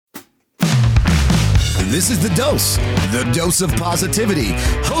This is The Dose of Positivity,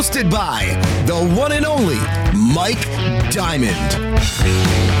 hosted by the one and only Mike Diamond.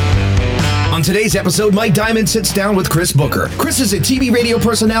 On today's episode, Mike Diamond sits down with Chris Booker. Chris is a TV radio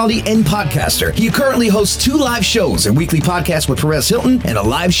personality and podcaster. He currently hosts 2 live shows, a weekly podcast with Perez Hilton and a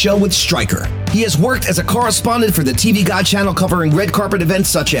live show with Stryker. He has worked as a correspondent for the TV Guide channel covering red carpet events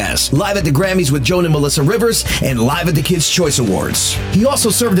such as Live at the Grammys with Joan and Melissa Rivers and Live at the Kids' Choice Awards. He also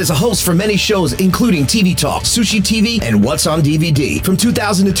served as a host for many shows including TV Talk, Sushi TV, and What's on DVD. From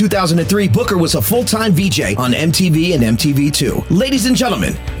 2000 to 2003, Booker was a full-time VJ on MTV and MTV2. Ladies and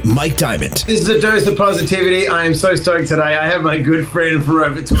gentlemen, Mike Diamond. This is a dose of positivity. I am so stoked today. I have my good friend for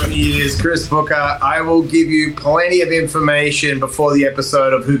over 20 years, Chris Booker. I will give you plenty of information before the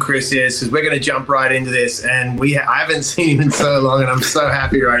episode of who Chris is, because we're going to jump right into this. And I haven't seen him in so long, and I'm so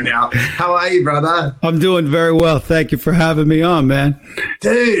happy right now. How are you, brother? I'm doing very well. Thank you for having me on, man.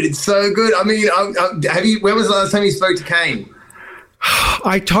 Dude, it's so good. I mean, when was the last time you spoke to Kane?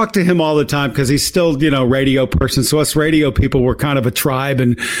 I talk to him all the time because he's still, radio person. So us radio people, we're kind of a tribe,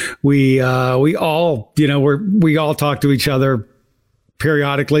 and we all, we all talk to each other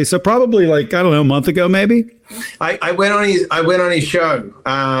periodically. So probably a month ago, maybe. I went on his show,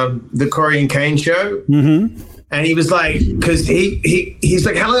 the Corey and Kane show. Mm-hmm. And he was like, because he's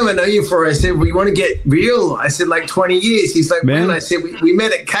like, how long have I known you for? I said, well, you want to get real? I said, like 20 years. He's like, man. I said, we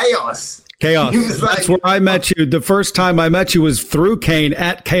met at Chaos. That's where I met you. The first time I met you was through Kane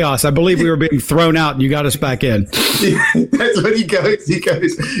at Chaos. I believe we were being thrown out and you got us back in. That's what he goes. He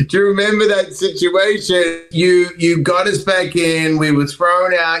goes, do you remember that situation? You got us back in. We were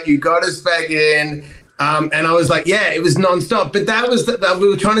thrown out. You got us back in. And I was like, yeah, it was nonstop. But that was we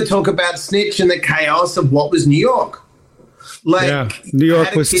were trying to talk about Snitch and the chaos of what was New York. New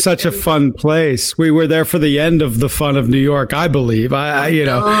York was such a fun place. We were there for the end of the fun of New York, I believe.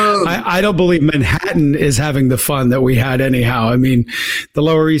 I don't believe Manhattan is having the fun that we had anyhow. I mean, the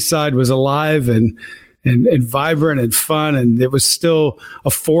Lower East Side was alive and vibrant and fun, and it was still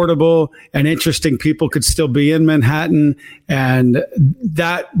affordable and interesting. People could still be in Manhattan, and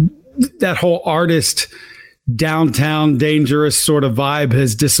that whole artist downtown dangerous sort of vibe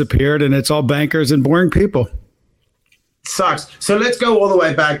has disappeared, and it's all bankers and boring people. Sucks. So let's go all the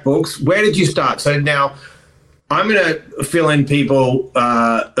way back, Books. Where did you start? So now I'm going to fill in people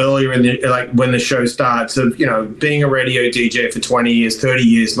earlier in when the show starts of, being a radio DJ for 20 years, 30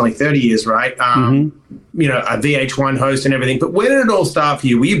 years, 30 years, right? A VH1 host and everything. But where did it all start for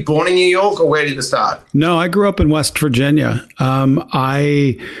you? Were you born in New York, or where did it start? No, I grew up in West Virginia.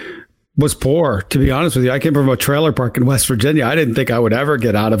 I was poor, to be honest with you. I came from a trailer park in West Virginia. I didn't think I would ever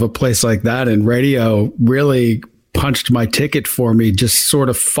get out of a place like that. And radio really punched my ticket for me, just sort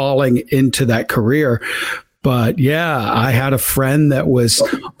of falling into that career. But yeah, I had a friend that was...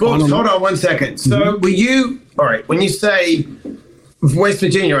 Books, hold on 1 second. So were you... All right, when you say West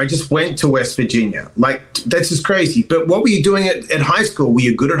Virginia, I just went to West Virginia. That's just crazy. But what were you doing at high school? Were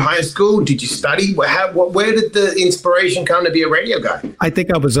you good at high school? Did you study? Where did the inspiration come to be a radio guy? I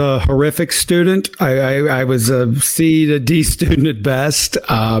think I was a horrific student. I was a C to D student at best.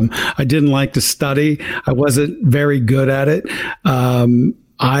 I didn't like to study. I wasn't very good at it.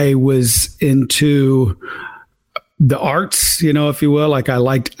 I was into the arts, if you will. I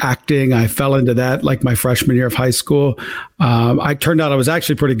liked acting. I fell into that my freshman year of high school. I turned out I was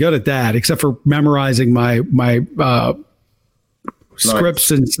actually pretty good at that, except for memorizing my scripts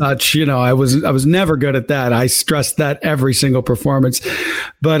and such. I was never good at that. I stressed that every single performance.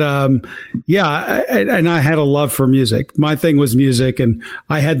 But and I had a love for music. My thing was music, and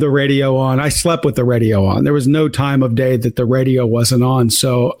I had the radio on. I slept with the radio on. There was no time of day that the radio wasn't on.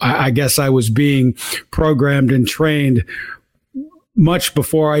 So I guess I was being programmed and trained much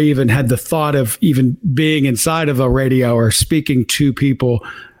before I even had the thought of even being inside of a radio or speaking to people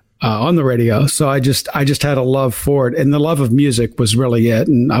on the radio. So I just had a love for it, and the love of music was really it.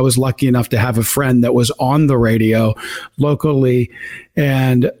 And I was lucky enough to have a friend that was on the radio locally,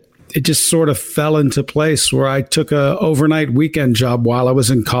 and it just sort of fell into place where I took a overnight weekend job while I was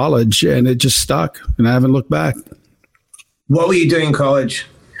in college, and it just stuck, and I haven't looked back. What were you doing in college?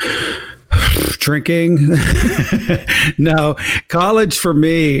 Drinking. No, college for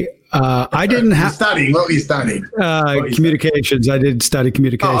me, I didn't have studying. What were you studying? Communications. I did study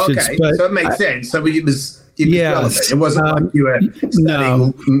communications. Oh, okay. So it makes sense. So it was relevant. It wasn't like you were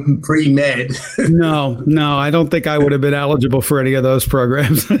studying pre-med. No, I don't think I would have been eligible for any of those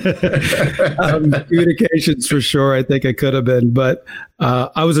programs. Communications for sure. I think I could have been, but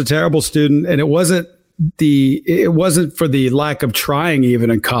I was a terrible student, and it wasn't it wasn't for the lack of trying even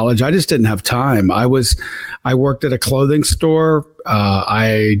in college. I just didn't have time. I worked at a clothing store.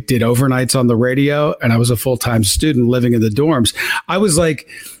 I did overnights on the radio, and I was a full-time student living in the dorms. I was like,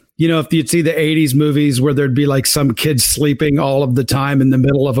 if you'd see the 80s movies where there'd be like some kids sleeping all of the time in the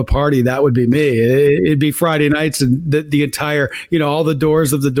middle of a party, that would be me. It'd be Friday nights, and the entire, all the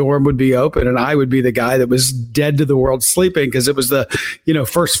doors of the dorm would be open, and I would be the guy that was dead to the world sleeping because it was the,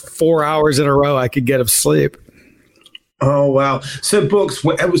 first 4 hours in a row I could get of sleep. Oh, wow. So Books,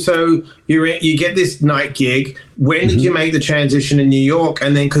 so you get this night gig. When did you make the transition in New York?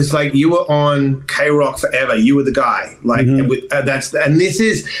 And then, because you were on K-Rock forever, you were the guy. And this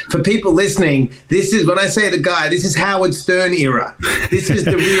is, for people listening, this is, when I say the guy, this is Howard Stern era. This is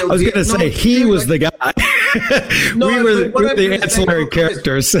the real I was going to say, he was the guy. We were the ancillary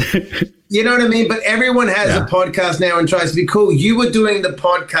characters. You know what I mean? But everyone has a podcast now and tries to be cool. You were doing the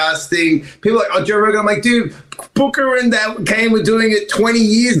podcast thing. People are like, oh, Joe Rogan. I'm like, dude, Booker and that Kane were doing it 20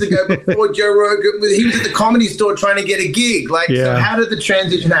 years ago before Joe Rogan. He was at the Comedy Store trying to get a gig. So how did the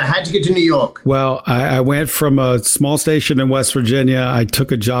transition happen? How'd you get to New York? Well, I went from a small station in West Virginia. I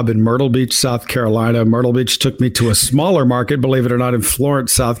took a job in Myrtle Beach, South Carolina. Myrtle Beach took me to a smaller market, believe it or not, in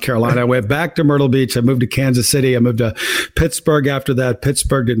Florence, South Carolina. I went back to Myrtle Beach. I moved to Kansas City. I moved to Pittsburgh after that,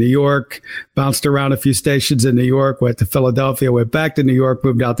 Pittsburgh to New York, bounced around a few stations in New York, went to Philadelphia, went back to New York,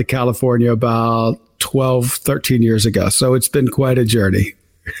 moved out to California about 12, 13 years ago. So it's been quite a journey.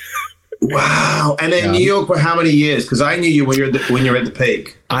 Wow. And then New York for how many years? Because I knew you when you were at the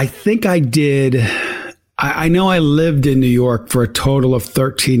peak. I think I did. I know I lived in New York for a total of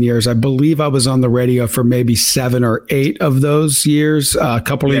 13 years. I believe I was on the radio for maybe 7 or 8 of those years. A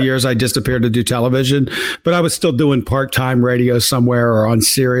couple of years I disappeared to do television, but I was still doing part-time radio somewhere or on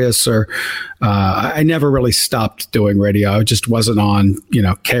Sirius, or I never really stopped doing radio. I just wasn't on,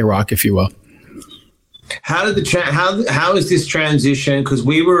 K-Rock, if you will. How did how is this transition? Because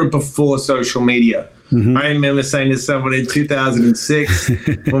we were before social media. Mm-hmm. I remember saying to someone in 2006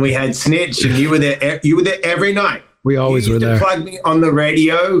 when we had Snitch, and you were there. You were there every night. We always were there. Plug me on the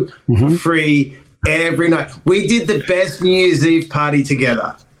radio for free every night. We did the best New Year's Eve party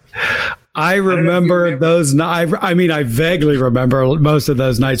together. I remember those. I mean, I vaguely remember most of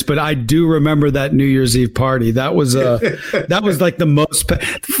those nights, but I do remember that New Year's Eve party. That was like the most.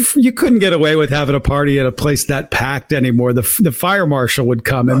 You couldn't get away with having a party at a place that packed anymore. The fire marshal would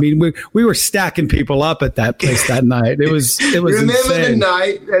come. I mean, we were stacking people up at that place that night. It was remember insane. The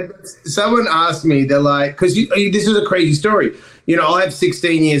night that someone asked me, they're like, because this is a crazy story. I'll have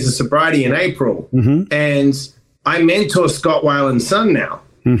 16 years of sobriety in April, and I mentor Scott Weiland's son now.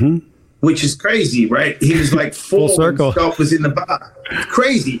 Mm-hmm. Which is crazy, right? He was like 4 when Scott was in the bar.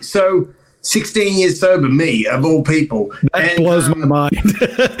 Crazy. So 16 years sober, me, of all people. That blows my mind.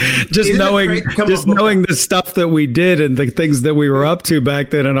 just knowing the stuff that we did and the things that we were up to back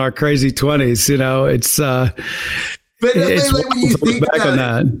then in our crazy 20s, it's but it's when you think back on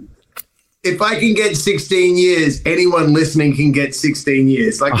that. If I can get 16 years, anyone listening can get 16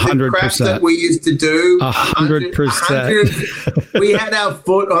 years. Like 100%. The crap that we used to do. 100%. We had our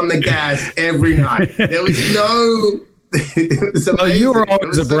foot on the gas every night. There was no... Well, you were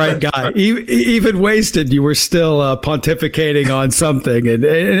always a bright guy. Even wasted, you were still pontificating on something,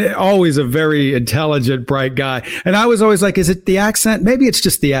 and always a very intelligent, bright guy. And I was always like, is it the accent? Maybe it's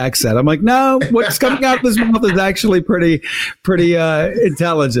just the accent. I'm like, no, what's coming out of his mouth is actually pretty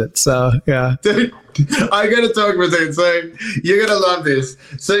intelligent. So, yeah. Dude, I got to talk for a second. So you're going to love this.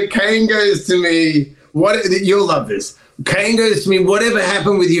 So Kane goes to me, you'll love this. Kane goes to me, whatever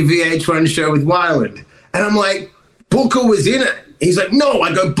happened with your VH1 show with Weiland? And I'm like, Booker was in it. He's like, no.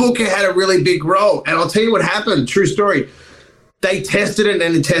 I go, Booker had a really big role. And I'll tell you what happened. True story. They tested it,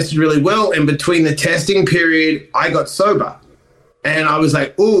 and it tested really well. And between the testing period, I got sober. And I was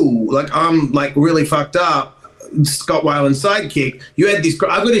like, ooh, I'm really fucked up. Scott Weiland's sidekick. You had this.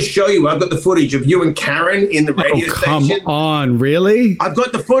 I've got to show you. I've got the footage of you and Karen in the radio station. Come on, really? I've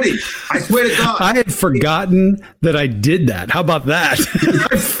got the footage. I swear to God. I had forgotten that I did that. How about that?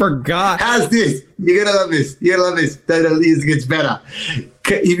 I forgot. How's this? You're gonna love this. You're gonna love this. It gets better.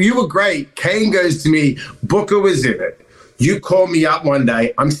 You were great. Kane goes to me. Booker was in it. You call me up one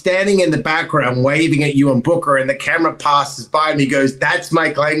day. I'm standing in the background waving at you and Booker, and the camera passes by and he goes, that's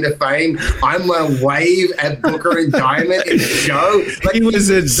my claim to fame. I'm going to wave at Booker and Diamond in the show. He was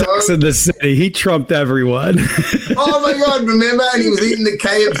in Sex in the City. He trumped everyone. Oh, my God. Remember? And he was eating the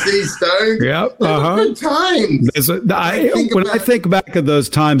KFC stone. Yep. Good times. When I think back of those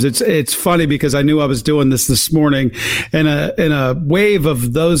times, it's funny because I knew I was doing this morning, and in a wave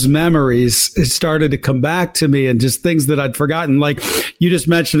of those memories, it started to come back to me, and just things that I'd I'd forgotten. Like you just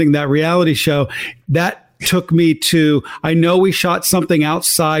mentioning that reality show, that took me to, I know we shot something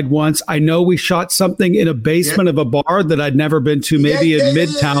outside once. I know we shot something in a basement of a bar that I'd never been to, maybe in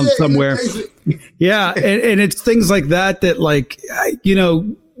Midtown somewhere. Yeah. And it's things like that, like, you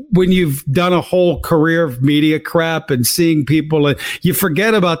know, when you've done a whole career of media crap and seeing people, and you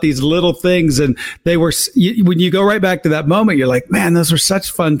forget about these little things. And they were, when you go right back to that moment, you're like, man, those were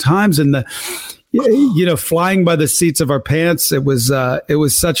such fun times. And you know, flying by the seats of our pants. It was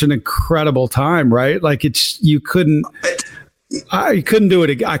such an incredible time, right? Like I couldn't do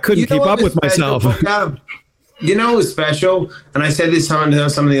it. I couldn't keep up with myself. You know, it was special. And I said this time the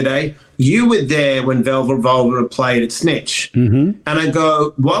other day, you were there when Velvet Revolver played at Snitch. Mm-hmm. And I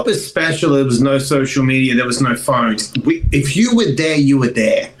go, what was special? There was no social media. There was no phones. If you were there, you were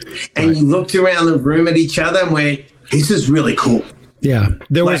there. And you looked around the room at each other and went, this is really cool. Yeah,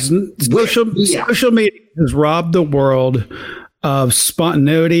 there was social media has robbed the world of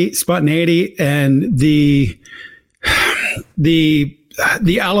spontaneity, and the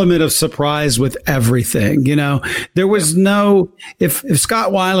element of surprise with everything. You know, there was no, if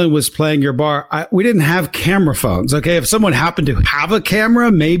Scott Weiland was playing your bar, we didn't have camera phones. Okay, if someone happened to have a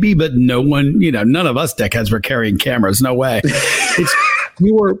camera, maybe, but no one, you know, none of us deckheads were carrying cameras. No way.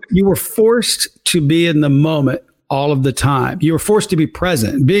 You were forced to be in the moment all of the time. You were forced to be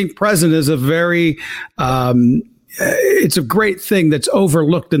present. Being present is a very, it's a great thing that's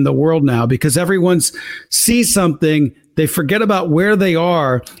overlooked in the world now, because everyone sees something, they forget about where they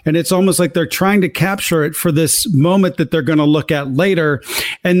are, and it's almost like they're trying to capture it for this moment that they're going to look at later.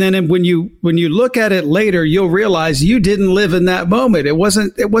 And then when you look at it later, you'll realize you didn't live in that moment. It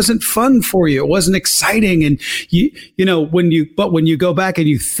wasn't fun for you. It wasn't exciting. And you know, when you go back and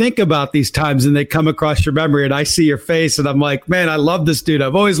you think about these times and they come across your memory, and I see your face and I'm like, man, I love this dude.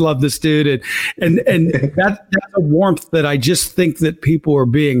 I've always loved this dude. And that's a warmth that I just think that people are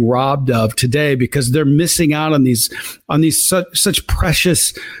being robbed of today, because they're missing out on these such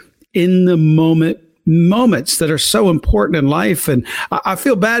precious in the moment moments that are so important in life. And I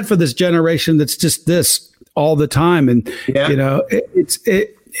feel bad for this generation that's just this all the time. And, you know,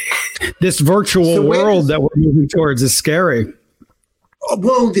 this virtual world that we're moving towards is scary.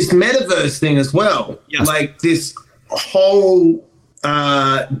 Well, this metaverse thing as well, like this whole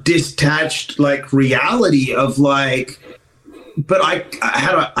detached like reality of like, but I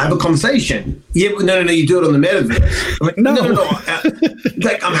have a conversation. Yeah, no, you do it on the metaverse. I'm like, no.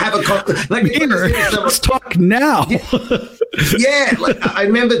 Like I'm having let's talk now. Yeah, like I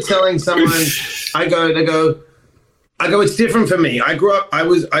remember telling someone, I go, it's different for me. I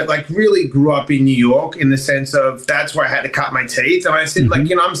really grew up in New York, in the sense of that's where I had to cut my teeth. And I said, like,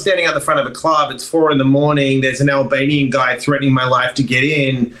 you know, I'm standing at the front of a club. It's 4 a.m. There's an Albanian guy threatening my life to get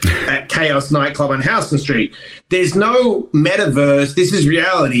in at Chaos nightclub on Houston Street. There's no metaverse. This is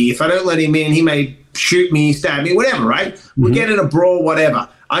reality. If I don't let him in, he may shoot me, stab me, whatever, right? We'll get in a brawl, whatever.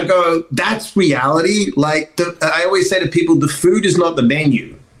 I go, that's reality. Like I always say to people, the food is not the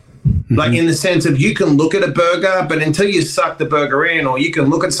menu. Like in the sense of you can look at a burger, but until you suck the burger in, or you can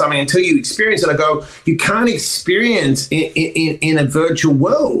look at something until you experience it, I go, you can't experience in a virtual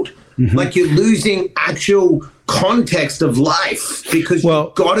world. Like you're losing actual context of life, because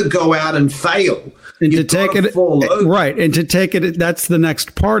you've got to go out and fail. And to take it right, and to take it, that's the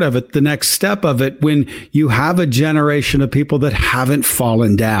next part of it, the next step of it. When you have a generation of people that haven't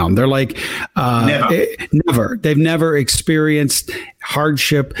fallen down, they're like never. They've never experienced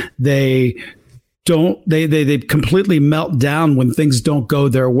hardship. They completely melt down when things don't go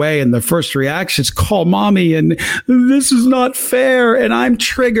their way, and the first reaction is call mommy and this is not fair and I'm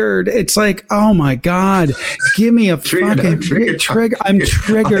triggered. It's like, oh my God, give me a fucking trigger. I'm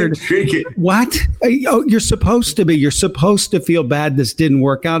triggered. What? Oh, you're supposed to feel bad this didn't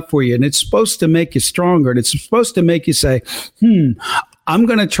work out for you, and it's supposed to make you stronger, and it's supposed to make you say, I'm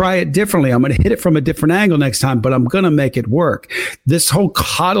going to try it differently. I'm going to hit it from a different angle next time, but I'm going to make it work. This whole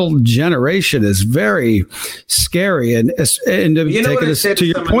coddled generation is very scary. And to take it to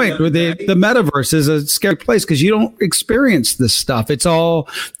your point, the metaverse is a scary place, because you don't experience this stuff. It's all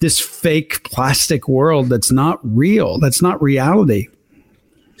this fake plastic world that's not real. That's not reality.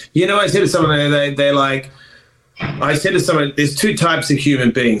 You know, I said to someone, I said to someone, there's 2 types of human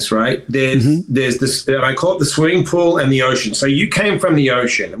beings, right? There's this, I call it the swimming pool and the ocean. So you came from the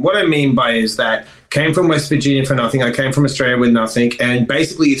ocean. And what I mean by is that came from West Virginia for nothing. I came from Australia with nothing. And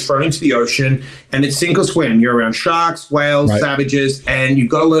basically you're thrown into the ocean and it's sink or swim. You're around sharks, whales, savages, and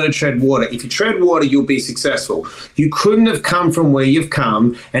you've got to learn to tread water. If you tread water, you'll be successful. You couldn't have come from where you've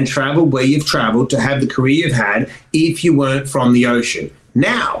come and traveled where you've traveled to have the career you've had if you weren't from the ocean.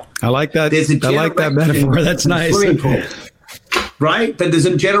 Now, I like that. There's a I like that metaphor. That's nice. Swimming pool, right? But there's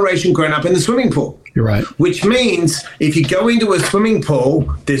a generation growing up in the swimming pool. You're right. Which means if you go into a swimming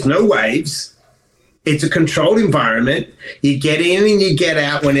pool, there's no waves. It's a controlled environment. You get in and you get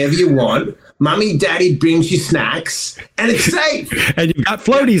out whenever you want. Mommy, daddy brings you snacks, and it's safe. And you got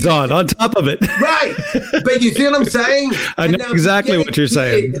floaties on top of it. Right. But you see what I'm saying? I know exactly what you're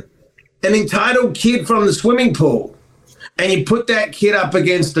saying. An entitled kid from the swimming pool, and you put that kid up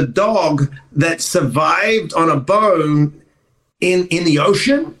against a dog that survived on a bone in the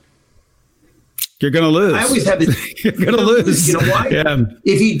ocean. You're going to lose. I always have this. You're going to lose. You know why? Yeah.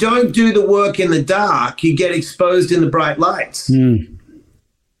 If you don't do the work in the dark, you get exposed in the bright lights.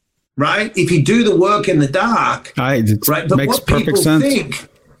 Right? If you do the work in the dark, right? But makes what perfect people sense.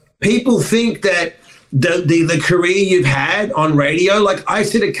 People think that the career you've had on radio, like I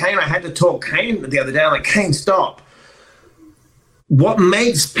said to Kane, I had to talk Kane the other day. I'm like, Kane, stop. What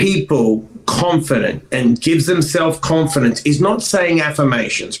makes people confident and gives them self-confidence is not saying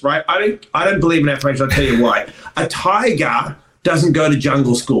affirmations, right? I don't believe in affirmations. I'll tell you why. A tiger doesn't go to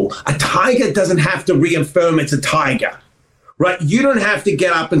jungle school. A tiger doesn't have to reaffirm it's a tiger, right? You don't have to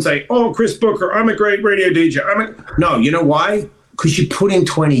get up and say, oh, Chris Booker, I'm a great radio DJ. No, you know why? Because you put in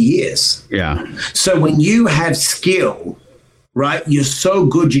 20 years. Yeah. So when you have skill, right, you're so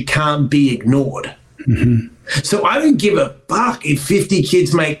good you can't be ignored. So I don't give a fuck if 50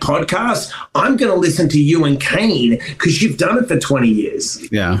 kids make podcasts. I'm going to listen to you and Kane because you've done it for 20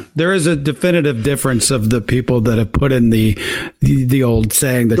 years. Yeah. There is a definitive difference of the people that have put in the old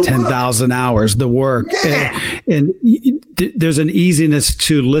saying, the 10,000 hours, the work. Yeah. And there's an easiness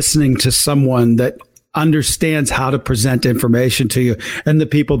to listening to someone that understands how to present information to you and the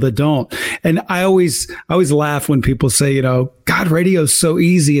people that don't. And I always laugh when people say, you know, God, radio's so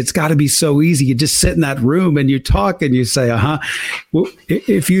easy. It's got to be so easy. You just sit in that room and you talk and you say, well,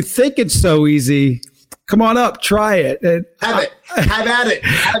 if you think it's so easy, come on up, try it. Have at it,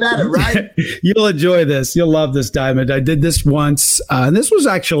 right? You'll enjoy this. You'll love this, Diamond. I did this once. And this was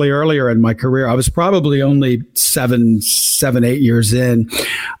actually earlier in my career. I was probably only 7, 8 years in.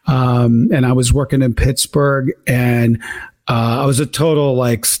 And I was working in Pittsburgh, and I was a total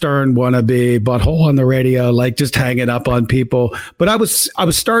like Stern wannabe, butthole on the radio, like just hanging up on people. But I was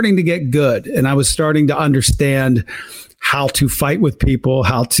starting to get good, and I was starting to understand how to fight with people,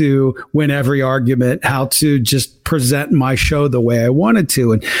 how to win every argument, how to just present my show the way I wanted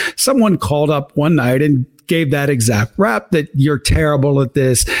to. And someone called up one night and gave that exact rap that you're terrible at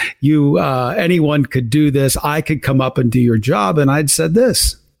this. Anyone could do this. I could come up and do your job. And I'd said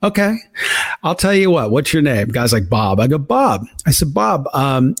this. Okay, I'll tell you what. What's your name? Guy's like, Bob. I go, Bob. I said, Bob,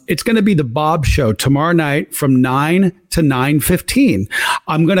 it's going to be the Bob Show tomorrow night from 9 to 9:15.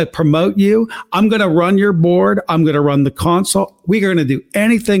 I'm going to promote you. I'm going to run your board. I'm going to run the console. We're going to do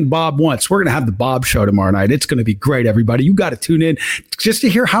anything Bob wants. We're going to have the Bob Show tomorrow night. It's going to be great, everybody. You got to tune in just to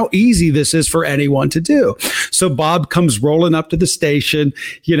hear how easy this is for anyone to do. So Bob comes rolling up to the station,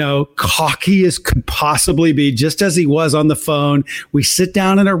 you know, cocky as could possibly be, just as he was on the phone. We sit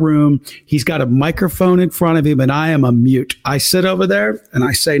down in a room. He's got a microphone in front of him, and I am a mute. I sit over there and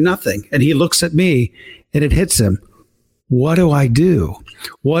I say nothing. And he looks at me, and it hits him. What do I do?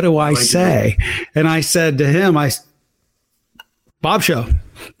 What do I say? And I said to him, Bob Show,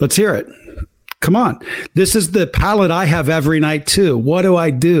 let's hear it. Come on. This is the palette I have every night too. What do I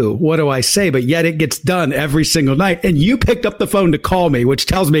do? What do I say? But yet it gets done every single night. And you picked up the phone to call me, which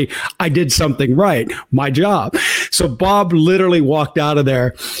tells me I did something right. My job. So Bob literally walked out of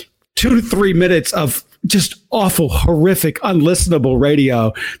there 2 to 3 minutes of just awful, horrific, unlistenable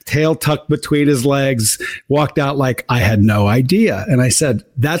radio, tail tucked between his legs, walked out like I had no idea. And I said,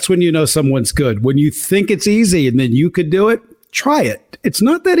 that's when you know someone's good. When you think it's easy and then you could do it, try it. It's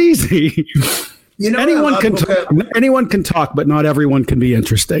not that easy. You know, anyone can talk, but not everyone can be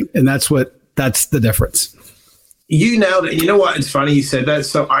interesting. And that's the difference. You nailed it. You know what? It's funny you said that.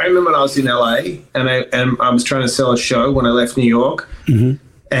 So I remember when I was in LA and I was trying to sell a show when I left New York. Mm-hmm.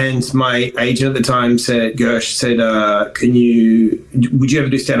 And my agent at the time said, Gersh said, would you ever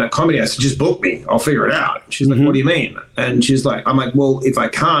do stand-up comedy? I said, just book me. I'll figure it out. She's like, what do you mean? And she's like, I'm like, well, if I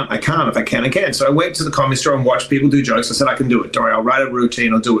can't, I can't. If I can, I can. So I went to the comedy store and watched people do jokes. I said, I can do it. Don't worry, I'll write a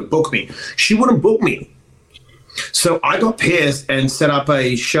routine. I'll do it. Book me. She wouldn't book me. So I got pissed and set up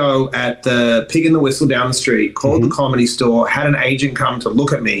a show at the Pig and the Whistle down the street, called the Comedy Store, had an agent come to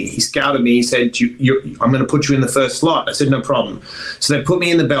look at me. He scouted me. He said, I'm going to put you in the first slot. I said, no problem. So they put me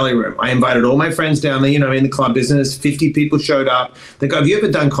in the belly room. I invited all my friends down there, you know, in the club business. 50 people showed up. They go, have you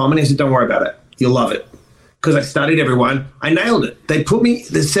ever done comedy? I said, don't worry about it. You'll love it. Because I studied everyone. I nailed it. They put me,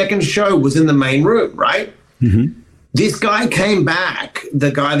 the second show was in the main room, right? Mm-hmm. this guy came back,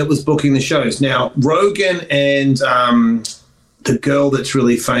 the guy that was booking the shows. Now, Rogan and the girl that's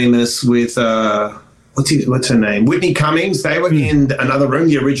really famous with, what's her name? Whitney Cummings. They were in another room,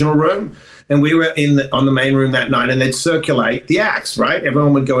 the original room. And we were on the main room that night, and they'd circulate the acts, right?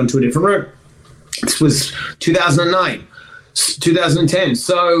 Everyone would go into a different room. This was 2009, 2010.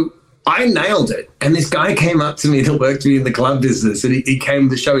 So I nailed it. And this guy came up to me that worked for me in the club business, and he came to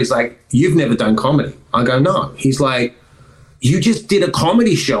the show. He's like, "You've never done comedy." I go, "No." He's like, "You just did a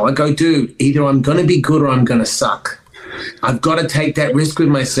comedy show." I go, "Dude, either I'm going to be good or I'm going to suck. I've got to take that risk with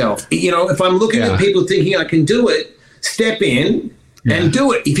myself. You know, if I'm looking at people thinking I can do it, step in and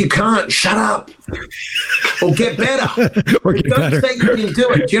do it. If you can't, shut up or get better. Or don't say you can do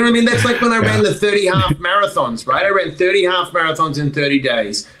it." Do you know what I mean? That's like when I ran the 30 half marathons, right? I ran 30 half marathons in 30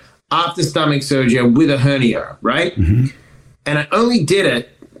 days after stomach surgery with a hernia, right? Mm-hmm. And I only did it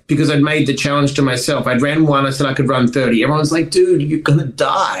because I'd made the challenge to myself. I'd ran one. I said I could run 30. Everyone's like, "Dude, you're going to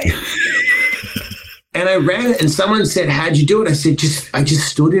die." And I ran it, and someone said, "How'd you do it?" I said, I just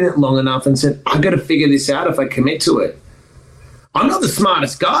stood in it long enough and said, "I got to figure this out if I commit to it. I'm not the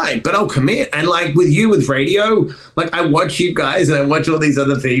smartest guy, but I'll commit." And like with you, with radio, like I watch you guys and I watch all these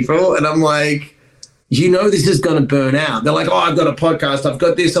other people, and I'm like, you know, this is going to burn out. They're like, "Oh, I've got a podcast. I've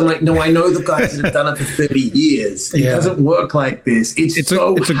got this." I'm like, no, I know the guys that have done it for 30 years. It doesn't work like this. It's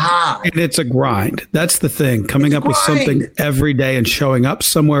so hard. And it's a grind. That's the thing. Coming up with something every day and showing up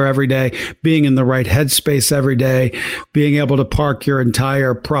somewhere every day, being in the right headspace every day, being able to park your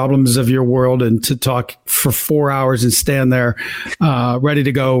entire problems of your world and to talk for 4 hours and stand there ready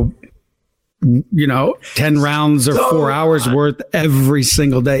to go, 10 rounds or 4 hours worth every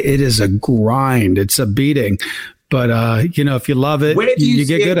single day. It is a grind. It's a beating. But, if you love it, where do you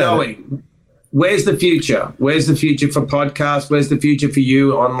get good at it. Where's the future? Where's the future for podcasts? Where's the future for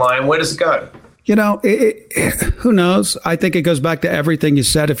you online? Where does it go? Who knows? I think it goes back to everything you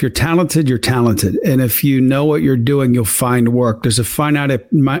said. If you're talented, you're talented. And if you know what you're doing, you'll find work. There's a finite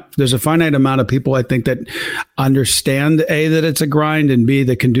amount of people, I think, that understand, A, that it's a grind, and B,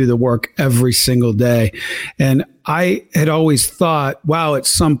 that can do the work every single day. And I had always thought, wow, at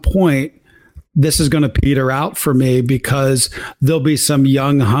some point, this is going to peter out for me because there'll be some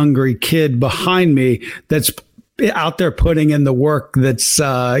young, hungry kid behind me that's out there putting in the work. That's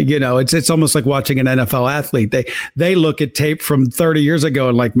it's almost like watching an NFL athlete. They look at tape from 30 years ago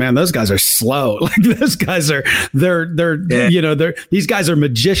and like, man, those guys are slow. Like those guys are these guys are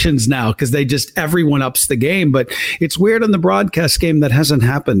magicians now because everyone ups the game. But it's weird in the broadcast game that hasn't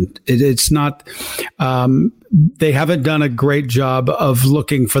happened. It's not. They haven't done a great job of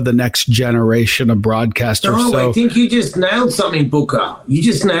looking for the next generation of broadcasters. No, I think you just nailed something, Booker. You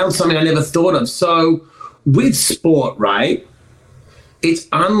just nailed something I never thought of. So with sport, right, it's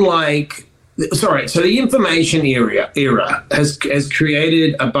unlike so the information era has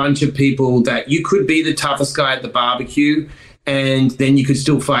created a bunch of people that you could be the toughest guy at the barbecue and then you could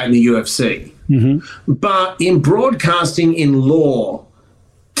still fight in the UFC. Mm-hmm. But in broadcasting, in law,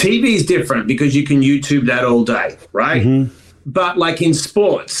 TV is different because you can YouTube that all day, right? Mm-hmm. But like in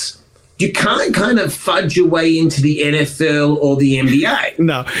sports, you can't kind of fudge your way into the NFL or the NBA.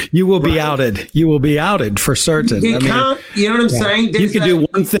 No, you will be outed. You will be outed for certain. You can't, you know what I'm saying? You can do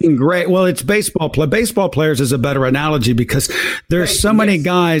one thing great. Well, it's baseball. Baseball players is a better analogy because there's so many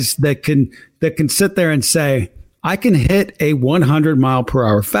guys that can sit there and say, I can hit a 100 mile per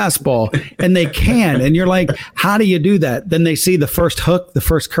hour fastball, and they can. And you're like, how do you do that? Then they see the first hook, the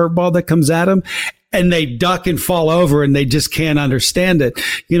first curveball that comes at them, and they duck and fall over, and they just can't understand it.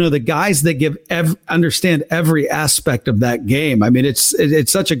 The guys that understand every aspect of that game. I mean, it's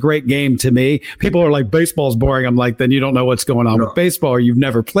such a great game to me. People are like, baseball's boring. I'm like, then you don't know what's going on with baseball, or you've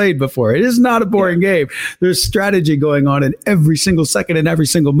never played before. It is not a boring game. There's strategy going on in every single second and every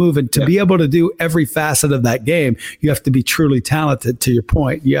single move. And to be able to do every facet of that game, you have to be truly talented. To your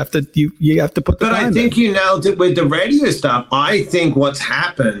point, you have to put the time in. But I think you nailed it with the radio stuff. I think what's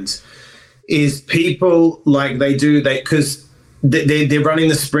happened is people because they're running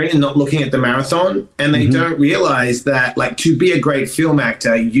the sprint and not looking at the marathon, and they don't realize that, like, to be a great film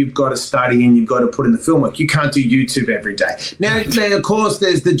actor, you've got to study and you've got to put in the film work. You can't do YouTube every day. Now, of course,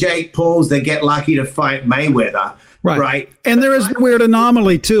 there's the Jake Pauls that get lucky to fight Mayweather. Right. And there is the weird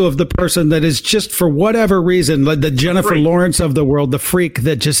anomaly, too, of the person that is just, for whatever reason, like the Jennifer Lawrence of the world, the freak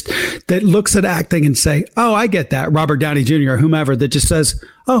that looks at acting and say, oh, I get that. Robert Downey Jr. or whomever that just says,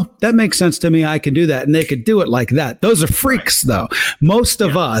 oh, that makes sense to me. I can do that. And they could do it like that. Those are freaks, though. Most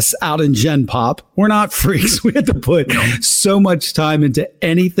of us out in Gen Pop, we're not freaks. We have to put so much time into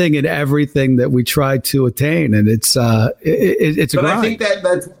anything and everything that we try to attain. And it's a grind. I think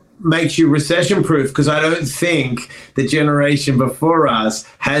makes you recession proof, because I don't think the generation before us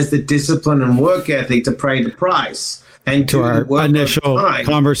has the discipline and work ethic to pay the price. And to our initial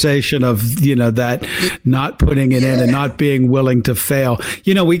conversation of, that not putting it in and not being willing to fail.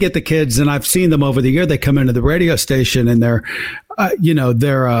 We get the kids, and I've seen them over the year. They come into the radio station and they're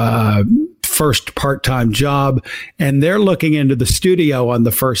first part-time job, and they're looking into the studio on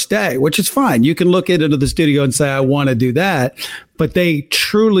the first day, which is fine. You can look into the studio and say, I want to do that. But they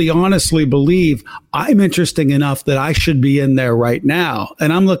truly, honestly believe I'm interesting enough that I should be in there right now.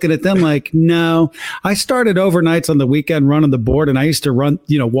 And I'm looking at them like, no, I started overnights on the weekend running the board, and I used to run,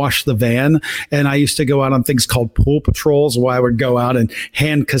 wash the van. And I used to go out on things called pool patrols, where I would go out and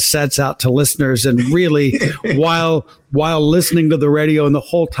hand cassettes out to listeners, and really while listening to the radio and the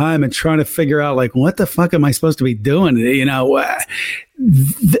whole time and trying to figure out, like, what the fuck am I supposed to be doing?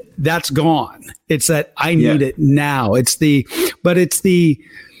 That's gone. It's that I need it now.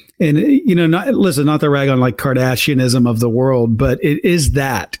 Not to rag on like Kardashianism of the world, but it's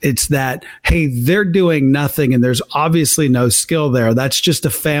that, hey, they're doing nothing and there's obviously no skill there. That's just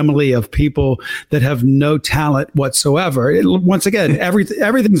a family of people that have no talent whatsoever. Once again,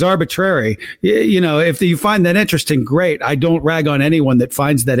 everything's arbitrary. If you find that interesting, great. I don't rag on anyone that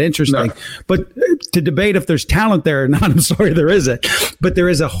finds that interesting, no. But to debate if there's talent there or not, I'm sorry, there isn't. But there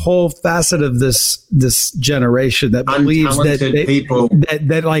is a whole facet of this generation that believes that people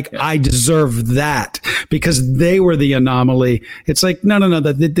I deserve that because they were the anomaly. It's like, no.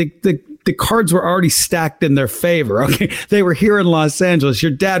 The cards were already stacked in their favor. Okay. They were here in Los Angeles.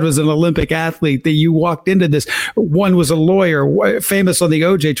 Your dad was an Olympic athlete. That you walked into this. One was a lawyer, famous on the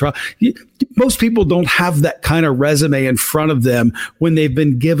OJ trial. Most people don't have that kind of resume in front of them when they've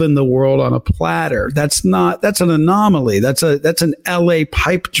been given the world on a platter. That's an anomaly. That's an LA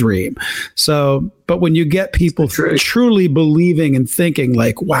pipe dream. So, but when you get people truly believing and thinking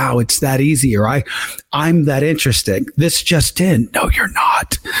like, wow, it's that easy, or I'm that interesting. This just in. No, you're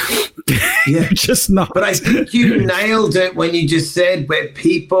not. You're just not. But I think you nailed it when you just said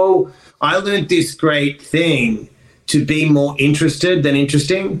I learned this great thing to be more interested than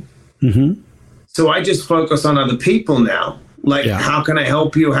interesting. Mm-hmm. So I just focus on other people now. Like, how can I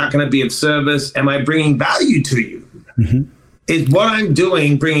help you? How can I be of service? Am I bringing value to you? Mm-hmm. Is what I'm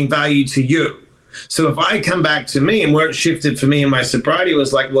doing bringing value to you? So if I come back to me, and where it shifted for me in my sobriety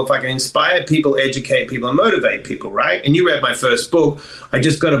was like, well, if I can inspire people, educate people, and motivate people, right? And you read my first book. I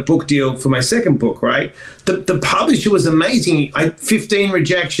just got a book deal for my second book, right? The publisher was amazing. 15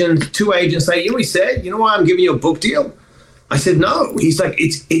 rejections, 2 agents say, he said, you know why I'm giving you a book deal? I said, no. He's like,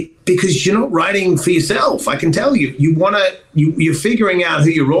 because you're not writing for yourself. I can tell you, you're figuring out who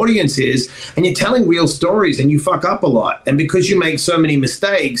your audience is, and you're telling real stories, and you fuck up a lot. And because you make so many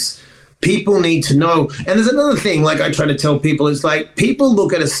mistakes, people need to know. And there's another thing, like I try to tell people, is like, people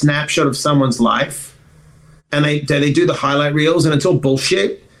look at a snapshot of someone's life and they do the highlight reels, and it's all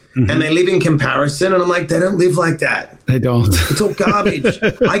bullshit. Mm-hmm. And they live in comparison. And I'm like, they don't live like that. They don't. It's all garbage.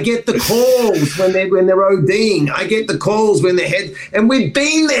 I get the calls when they're ODing. I get the calls when they're head. And we've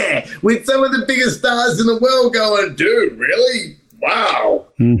been there with some of the biggest stars in the world going, dude, really? Wow.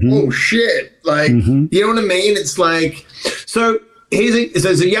 Mm-hmm. Oh, shit. Like, you know what I mean? It's like, so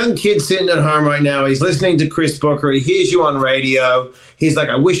there's a young kid sitting at home right now. He's listening to Chris Booker. He hears you on radio. He's like,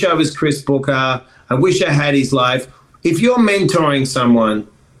 I wish I was Chris Booker. I wish I had his life. If you're mentoring someone,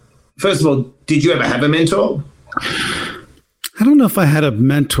 first of all, did you ever have a mentor? I don't know if I had a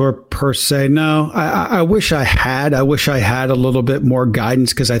mentor per se. No, I wish I had. I wish I had a little bit more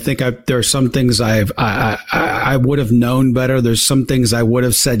guidance, because I think there are some things I would have known better. There's some things I would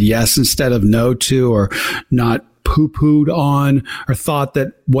have said yes instead of no to, or not poo-pooed on, or thought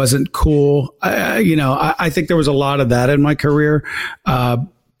that wasn't cool. I think there was a lot of that in my career,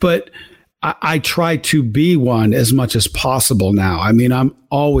 but I try to be one as much as possible now. I mean, I'm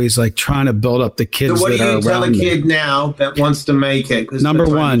always like trying to build up the kids. So what do you tell a kid now that wants to make it?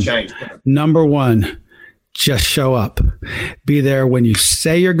 Number one, just show up. Be there when you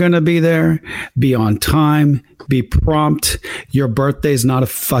say you're going to be there. Be on time. Be prompt. Your birthday's not a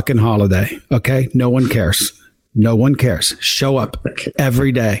fucking holiday. Okay? No one cares. No one cares. Show up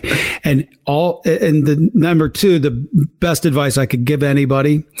every day. And the number 2, the best advice I could give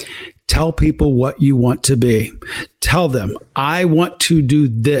anybody, tell people what you want to be. Tell them, I want to do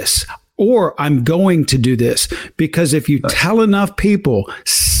this, or I'm going to do this. Because if you tell enough people,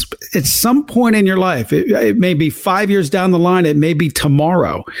 at some point in your life, it may be 5 years down the line, it may be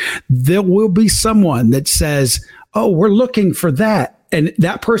tomorrow, there will be someone that says, oh, we're looking for that. And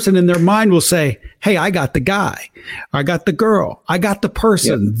that person in their mind will say, hey, I got the guy, I got the girl, I got the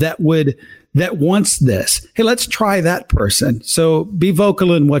person that would that wants this. Hey, let's try that person. So be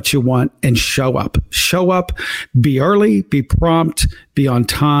vocal in what you want and show up. Show up, be early, be prompt, be on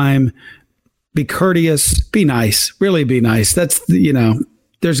time, be courteous, be nice, really be nice. That's,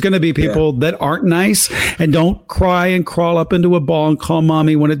 there's going to be people that aren't nice and don't cry and crawl up into a ball and call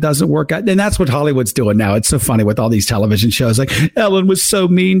mommy when it doesn't work out. And that's what Hollywood's doing now. It's so funny with all these television shows. Like, Ellen was so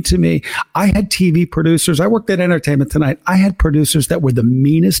mean to me. I had TV producers. I worked at Entertainment Tonight. I had producers that were the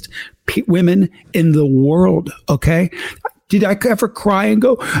meanest women in the world. Okay. Did I ever cry and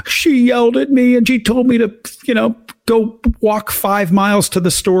go, she yelled at me and she told me to, go walk 5 miles to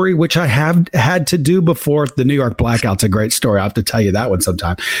the story, which I have had to do before. The New York blackout's a great story. I'll have to tell you that one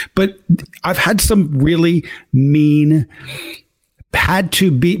sometime. But I've had some really mean, had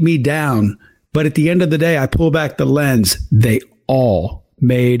to beat me down. But at the end of the day, I pull back the lens. They all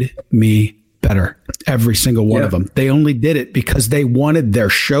made me better. Every single one of them. They only did it because they wanted their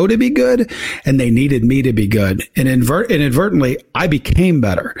show to be good and they needed me to be good. And inadvertently, I became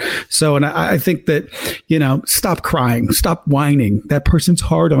better. So, and I think that, stop crying, stop whining. That person's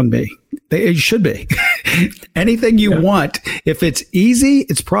hard on me. It should be. Anything you want, if it's easy,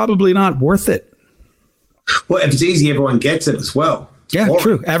 it's probably not worth it. Well, if it's easy, everyone gets it as well. Yeah,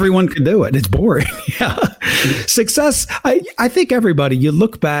 true. Everyone can do it. It's boring. Success. I think everybody, you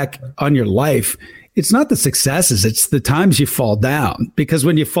look back on your life, it's not the successes, it's the times you fall down. Because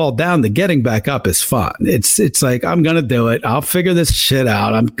when you fall down, the getting back up is fun. It's like, I'm going to do it. I'll figure this shit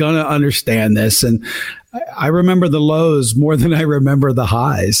out. I'm going to understand this. And I remember the lows more than I remember the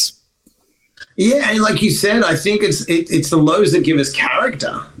highs. Yeah, and like you said, I think it's the lows that give us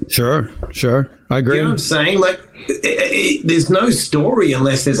character. Sure. I agree. You know what I'm saying? Like, there's no story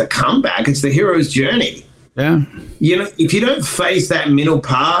unless there's a comeback. It's the hero's journey. Yeah. If you don't face that middle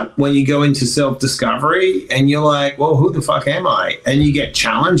part when you go into self-discovery and you're like, well, who the fuck am I? And you get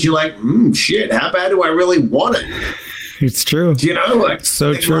challenged, you're like, shit, how bad do I really want it? It's true.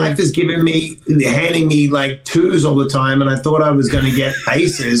 So true. Life is handing me like 2s all the time, and I thought I was going to get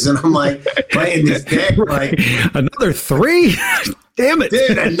aces, and I'm like playing this deck like another 3. Damn it,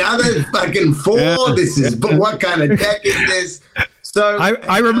 dude! Another fucking 4. Yeah. But what kind of deck is this? So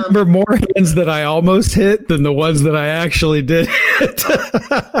I remember more hands that I almost hit than the ones that I actually did hit.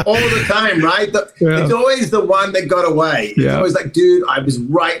 All the time, right? It's always the one that got away. It's always like, dude, I was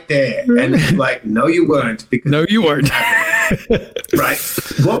right there. And it's like, no, you weren't. No, you weren't. Right.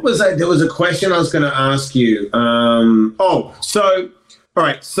 What was that? There was a question I was going to ask you. All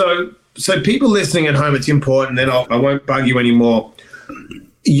right. So people listening at home, it's important. Then I won't bug you anymore.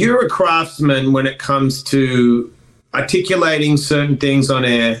 You're a craftsman when it comes to articulating certain things on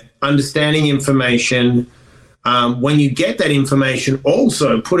air, understanding information. When you get that information,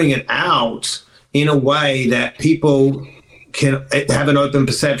 also putting it out in a way that people can have an open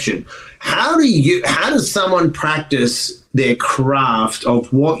perception. How does someone practice their craft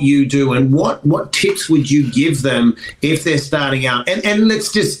of what you do, and what tips would you give them if they're starting out? And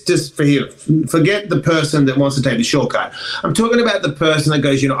let's just forget the person that wants to take the shortcut. I'm talking about the person that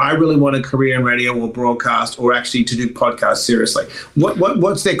goes, I really want a career in radio or broadcast, or actually to do podcasts seriously.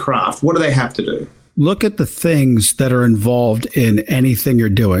 What's their craft? What do they have to do? Look at the things that are involved in anything you're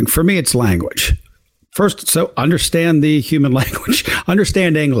doing. For me, it's language. First, so understand the human language,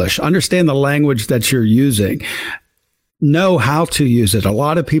 understand English, understand the language that you're using. Know how to use it. A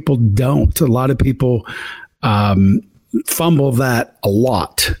lot of people don't. A lot of people fumble that a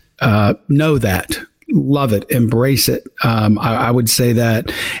lot. Know that. Love it. Embrace it. I would say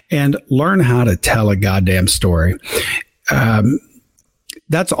that. And learn how to tell a goddamn story.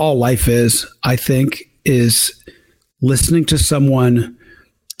 That's all life is, I think, is listening to someone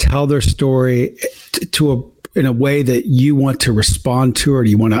tell their story in a way that you want to respond to it, or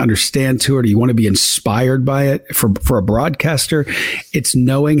you want to understand to it, or you want to be inspired by it. For a broadcaster, it's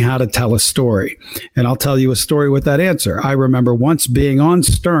knowing how to tell a story. And I'll tell you a story with that answer. I remember once being on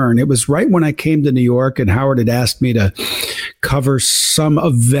Stern. It was right when I came to New York, and Howard had asked me to cover some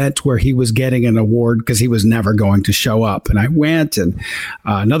event where he was getting an award because he was never going to show up. And I went, and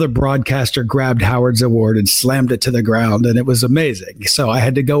another broadcaster grabbed Howard's award and slammed it to the ground, and it was amazing. So I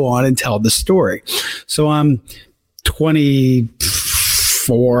had to go on and tell the story. So I'm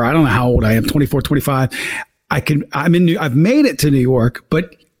 24. I don't know how old I am. 24, 25. I've made it to New York,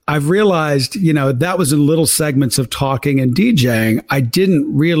 but I've realized, that was in little segments of talking and DJing. I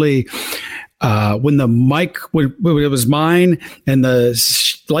didn't really, when the mic, when it was mine and the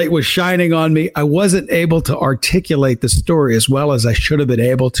light was shining on me, I wasn't able to articulate the story as well as I should have been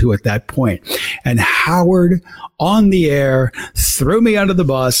able to at that point. And Howard on the air threw me under the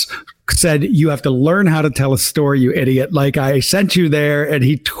bus, said, "You have to learn how to tell a story, you idiot." Like, I sent you there, and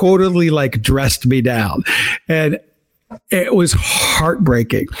he totally like dressed me down, and it was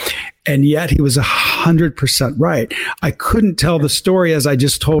heartbreaking. And yet he was 100% right. I couldn't tell the story as I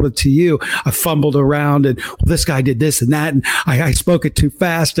just told it to you. I fumbled around, and well, this guy did this and that, and I spoke it too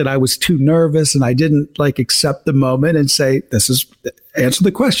fast, and I was too nervous, and I didn't like accept the moment and say, answer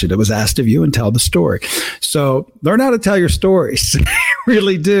the question that was asked of you and tell the story. So learn how to tell your stories.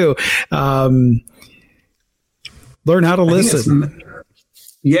 Really do. Learn how to listen.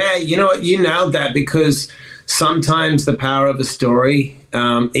 Yeah, you know what? You nailed that, because sometimes the power of a story,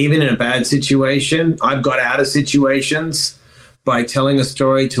 even in a bad situation, I've got out of situations by telling a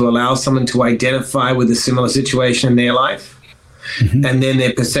story to allow someone to identify with a similar situation in their life, and then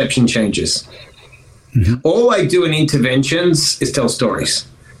their perception changes. All I do in interventions is tell stories.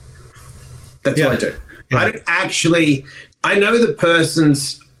 That's what I do. Yeah. I know the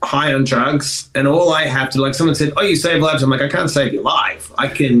person's high on drugs, and all I have to, like, someone said, "Oh, you save lives." I'm like, I can't save your life. I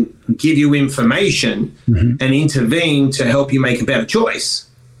can give you information and intervene to help you make a better choice.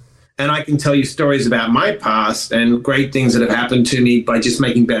 And I can tell you stories about my past and great things that have happened to me by just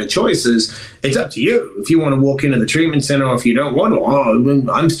making better choices. It's up to you. If you want to walk into the treatment center, or if you don't want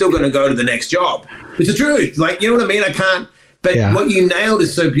to, I'm still going to go to the next job. It's the truth. Like, you know what I mean? I can't. But what you nailed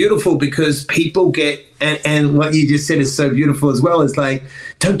is so beautiful, because people get, and what you just said is so beautiful as well, is like,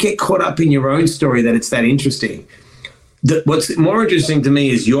 don't get caught up in your own story that it's that interesting. What's more interesting to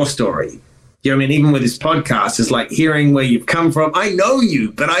me is your story. You know what I mean? Even with this podcast, it's like hearing where you've come from. I know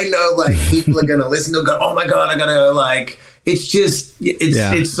you, but I know like people are going to listen. They'll go, "Oh my God, I got to like," it's just,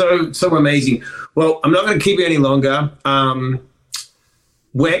 it's so amazing. Well, I'm not going to keep you any longer.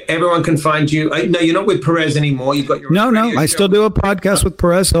 Where everyone can find you. No, you're not with Perez anymore. You've got your No, I still do a podcast with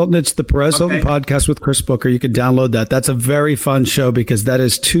Perez Hilton. It's the Perez Hilton podcast with Chris Booker. You can download that. That's a very fun show, because that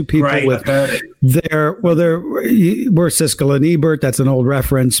is two people with we're Siskel and Ebert. That's an old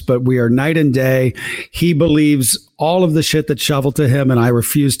reference, but we are night and day. He believes all of the shit that's shoveled to him, and I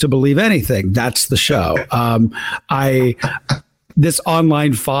refuse to believe anything. That's the show. This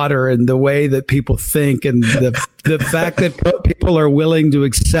online fodder and the way that people think, and the fact that people are willing to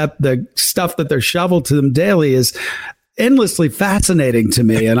accept the stuff that they're shoveled to them daily is endlessly fascinating to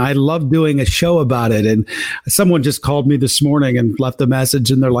me. And I love doing a show about it. And someone just called me this morning and left a message,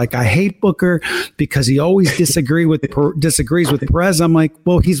 and they're like, "I hate Booker because he always disagrees with Perez." I'm like,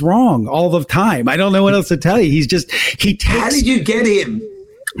 well, he's wrong all the time. I don't know what else to tell you. How did you get him?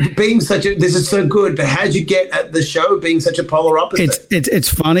 Being such a, this is so good, but how did you get at the show being such a polar opposite? It's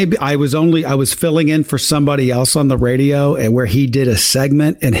funny. I was filling in for somebody else on the radio, and where he did a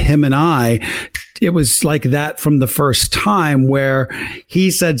segment, and him and it was like that from the first time, where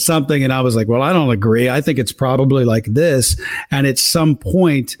he said something and I was like, well, I don't agree. I think it's probably like this. And at some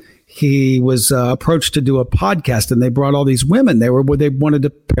point he was approached to do a podcast, and they brought all these women. They wanted to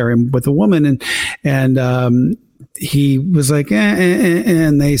pair him with a woman, and he was like,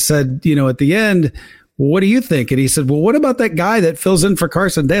 and they said, you know, at the end, "Well, what do you think?" And he said, "Well, what about that guy that fills in for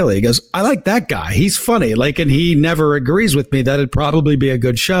Carson Daly?" He goes, "I like that guy. He's funny." Like, and he never agrees with me that it'd probably be a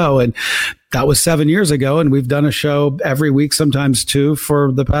good show. And that was 7 years ago. And we've done a show every week, sometimes two,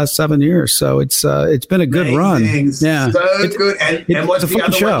 for the past 7 years. So it's been a good run. Yeah. So good. And what's the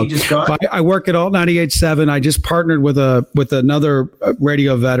other show one you just got? I work at Alt 98.7. I just partnered with another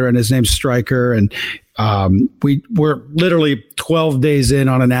radio veteran. His name's Stryker. And we're literally 12 days in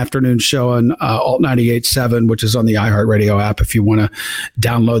on an afternoon show on Alt 98.7, which is on the iHeartRadio app. If you want to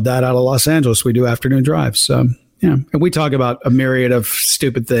download that out of Los Angeles, we do afternoon drives. So, yeah. And we talk about a myriad of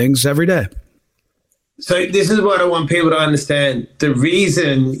stupid things every day. So this is what I want people to understand. The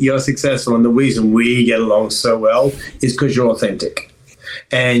reason you're successful and the reason we get along so well is because you're authentic.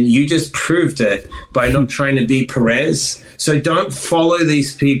 And you just proved it by not trying to be Perez. So don't follow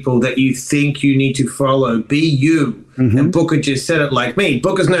these people that you think you need to follow. Be you. And Booker just said it like me.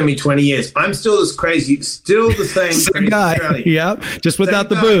 Booker's known me 20 years. I'm still this crazy, still the same guy. Yeah, just without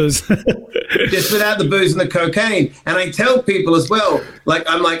the booze. Just without the booze and the cocaine. And I tell people as well,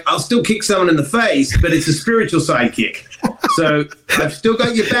 I'll still kick someone in the face, but it's a spiritual sidekick. So I've still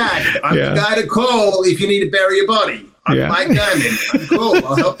got your back. I'm the guy to call if you need to bury your body. I'm Mike Diamond. I'm cool.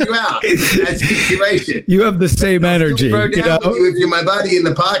 I'll help you out in that situation. You have the same energy. You know? If you're my buddy in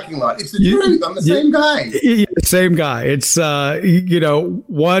the parking lot, it's the truth. I'm the same guy. You're the same guy. It's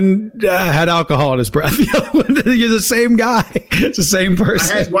one had alcohol in his breath. You're the same guy. It's the same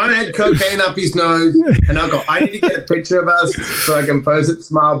person. One had cocaine up his nose and alcohol. I need to get a picture of us so I can post it.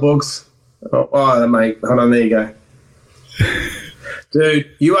 Smile books. Oh, mate. Hold on. There you go. Dude,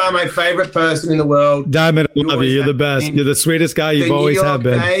 you are my favorite person in the world. Diamond, I love you. You're the best. You're the sweetest guy you've always have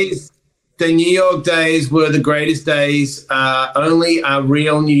been. the New York days were the greatest days. Only a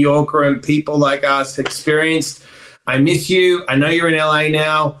real New Yorker and people like us experienced. I miss you. I know you're in LA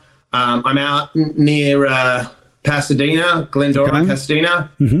now. I'm out near Pasadena, Glendora,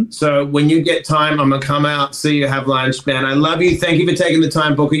 Pasadena. Mm-hmm. So when you get time, I'm going to come out, see you, have lunch, man. I love you. Thank you for taking the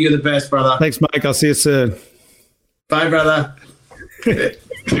time, Booker. You're the best, brother. Thanks, Mike. I'll see you soon. Bye, brother. That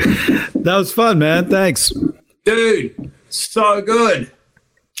was fun, man. Thanks. Dude, so good.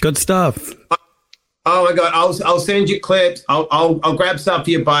 Good stuff. Oh my God. I'll send you clips. I'll grab stuff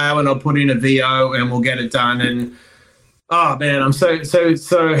for your bio and I'll put in a VO and we'll get it done. And oh man, I'm so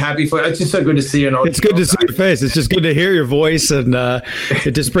happy for you. It's just so good to see you. It's good to see your face. It's just good to hear your voice, and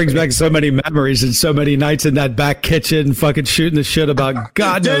it just brings back so many memories and so many nights in that back kitchen, fucking shooting the shit about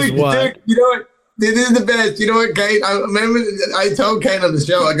God knows what. Dude, you know what? This is the best. You know what, Kate? I remember I told Kate on the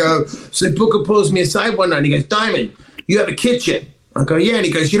show. I go, so Booker pulls me aside one night. And he goes, Diamond, you have a kitchen. I go, yeah. And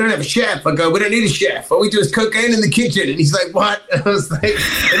he goes, you don't have a chef. I go, we don't need a chef. All we do is cocaine in the kitchen. And he's like, what? And I was like,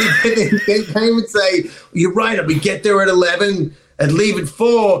 and he came and say, you're right. We get there at 11 and leave at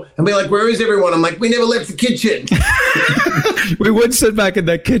 4. And be like, where is everyone? I'm like, we never left the kitchen. We would sit back in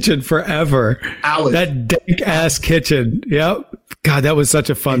that kitchen forever. Hours. That dank ass kitchen. Yep. God, that was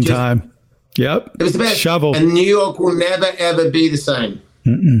such a fun time. Yep. It was the best. Shovel. And New York will never, ever be the same.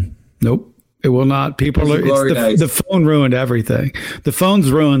 Nope. It will not. People are. The phone ruined everything. The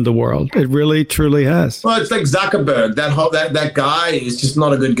phone's ruined the world. It really, truly has. Well, it's like Zuckerberg. That guy is just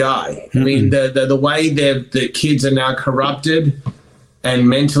not a good guy. I mean, the way the kids are now corrupted and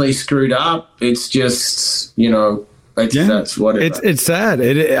mentally screwed up. It's just, you know, that's what it is. It's sad.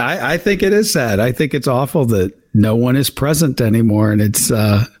 I think it is sad. I think it's awful that no one is present anymore, and it's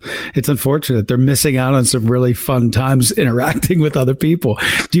unfortunate. They're missing out on some really fun times interacting with other people.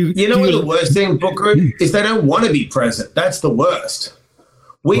 You know what the worst thing, Booker, is they don't want to be present. That's the worst.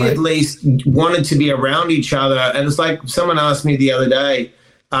 We at least wanted to be around each other, and it's like someone asked me the other day,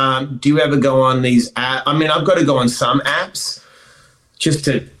 do you ever go on these apps? I mean, I've got to go on some apps just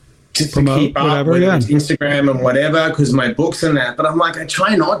to keep up, whether it's Instagram and whatever, because my books and that. But I'm like, I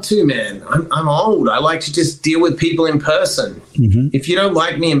try not to, man. I'm old. I like to just deal with people in person. If you don't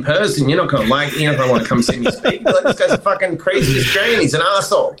like me in person, you're not going to want to come see me speak. Like, this guy's a fucking crazy Australian. He's an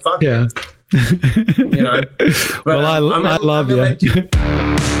asshole. Fuck him. You know. But, well, I love you.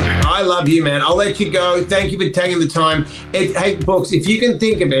 I love you, man. I'll let you go. Thank you for taking the time. Hey, Books, if you can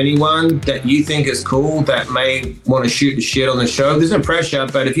think of anyone that you think is cool that may want to shoot the shit on the show, there's no pressure.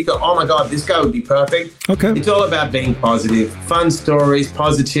 But if you go, oh my God, this guy would be perfect. Okay. It's all about being positive, fun stories,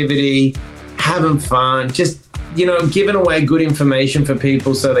 positivity, having fun, just, you know, giving away good information for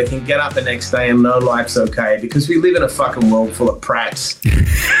people so they can get up the next day and know life's okay, because we live in a fucking world full of prats.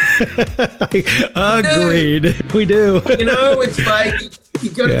 Agreed. We do. You know, it's like, you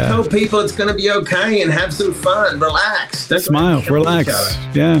got to tell people it's going to be okay and have some fun. Relax. Don't smile. Relax.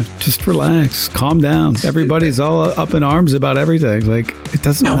 Yeah, just relax. Calm down. Everybody's all up in arms about everything. Like, it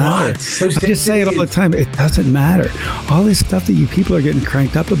doesn't matter. I just say it all the time. It doesn't matter. All this stuff that you people are getting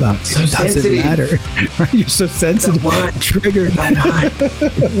cranked up about, it doesn't matter. Right? You're so sensitive. Triggered.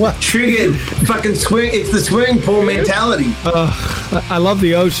 What? Triggered. Fucking swing. It's the swimming pool mentality. I love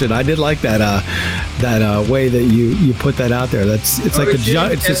the ocean. I did like that way that you put that out there. It's like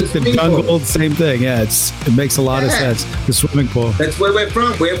it's just like the jungle, same thing. Yeah, it makes a lot of sense. The swimming pool. That's where we're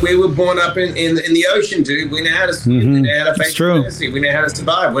from. We were born up in the ocean, dude. We know how to swim. We know how to face adversity. We know how to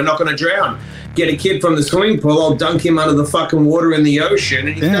survive. We're not going to drown. Get a kid from the swimming pool, I'll dunk him under the fucking water in the ocean,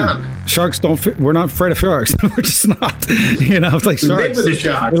 and he's done. Sharks we're not afraid of sharks. We're just not. You know, it's like sharks. We live with the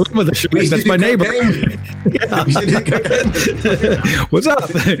sharks. We live with the sharks. That's my neighbor. What's up?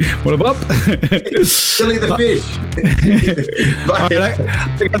 What up? Silly the fish. All right,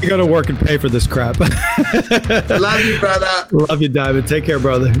 I got to go to work and pay for this crap. Love you, brother. Love you, Diamond. Take care,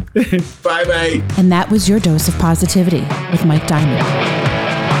 brother. Bye, mate. And that was your dose of positivity with Mike Diamond.